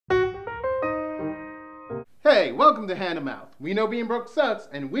Hey, welcome to Hand to Mouth. We know being broke sucks,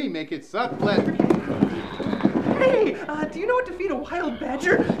 and we make it suck pleasure. Hey, do you know what to feed a wild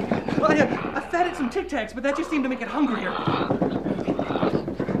badger? I fed it some Tic Tacs, but that just seemed to make it hungrier.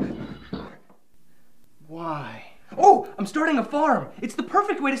 Why? Oh, I'm starting a farm. It's the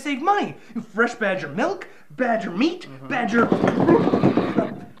perfect way to save money. Fresh badger milk, badger meat, badger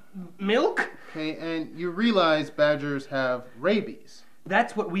milk. Okay, and you realize badgers have rabies.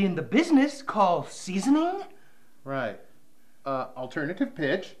 That's what we in the business call seasoning? Right. Alternative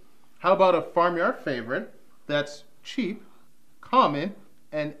pitch. How about a farmyard favorite that's cheap, common,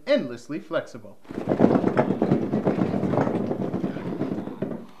 and endlessly flexible?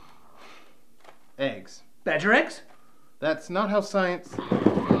 Eggs. Badger eggs? That's not how science...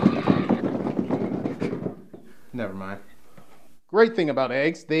 Never mind. Great thing about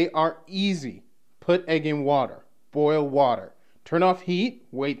eggs, they are easy. Put egg in water. Boil water. Turn off heat.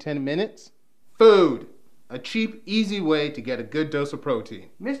 Wait 10 minutes. Food. A cheap, easy way to get a good dose of protein.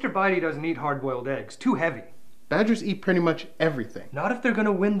 Mr. Bitey doesn't eat hard-boiled eggs. Too heavy. Badgers eat pretty much everything. Not if they're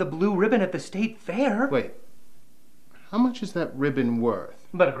gonna win the blue ribbon at the state fair. Wait. How much is that ribbon worth?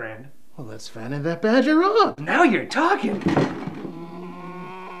 About $1,000. Well, let's fatten that badger up. Now you're talking.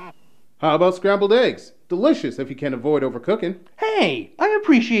 How about scrambled eggs? Delicious if you can avoid overcooking. Hey, I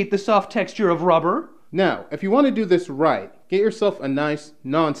appreciate the soft texture of rubber. Now, if you want to do this right, get yourself a nice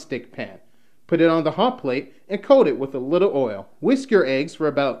non-stick pan. Put it on the hot plate and coat it with a little oil. Whisk your eggs for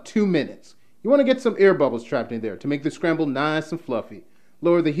about 2 minutes. You want to get some air bubbles trapped in there to make the scramble nice and fluffy.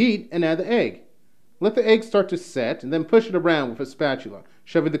 Lower the heat and add the egg. Let the egg start to set and then push it around with a spatula,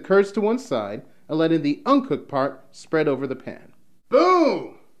 shoving the curds to one side and letting the uncooked part spread over the pan.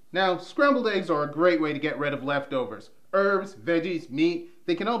 Boom! Now, scrambled eggs are a great way to get rid of leftovers. Herbs, veggies, meat,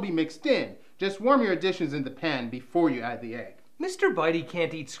 they can all be mixed in. Just warm your additions in the pan before you add the egg. Mr. Bitey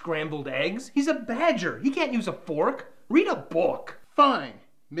can't eat scrambled eggs. He's a badger. He can't use a fork. Read a book. Fine.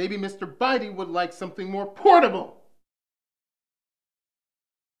 Maybe Mr. Bitey would like something more portable.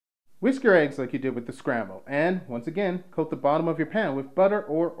 Whisk your eggs like you did with the scramble, and, once again, coat the bottom of your pan with butter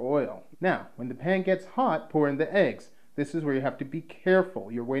or oil. Now, when the pan gets hot, pour in the eggs. This is where you have to be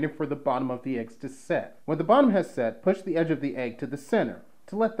careful. You're waiting for the bottom of the eggs to set. When the bottom has set, push the edge of the egg to the center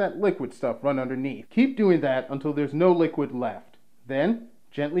to let that liquid stuff run underneath. Keep doing that until there's no liquid left. Then,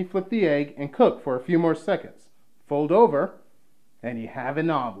 gently flip the egg and cook for a few more seconds. Fold over, and you have an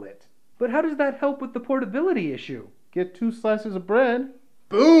omelet. But how does that help with the portability issue? Get 2 slices of bread.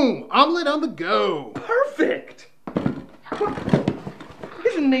 Boom! Omelet on the go! Perfect!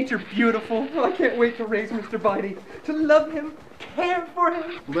 Isn't nature beautiful? Oh, I can't wait to raise Mr. Bitey, to love him, care for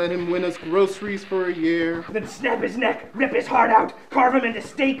him. Let him win us groceries for a year. Then snap his neck, rip his heart out, carve him into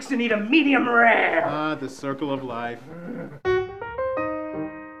steaks, and eat a medium rare. Ah, the circle of life.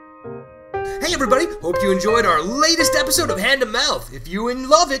 Hey everybody, hope you enjoyed our latest episode of Hand to Mouth. If you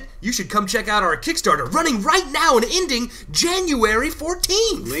love it, you should come check out our Kickstarter running right now and ending January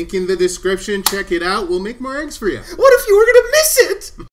 14th. Link in the description, check it out. We'll make more eggs for you. What if you were gonna miss it?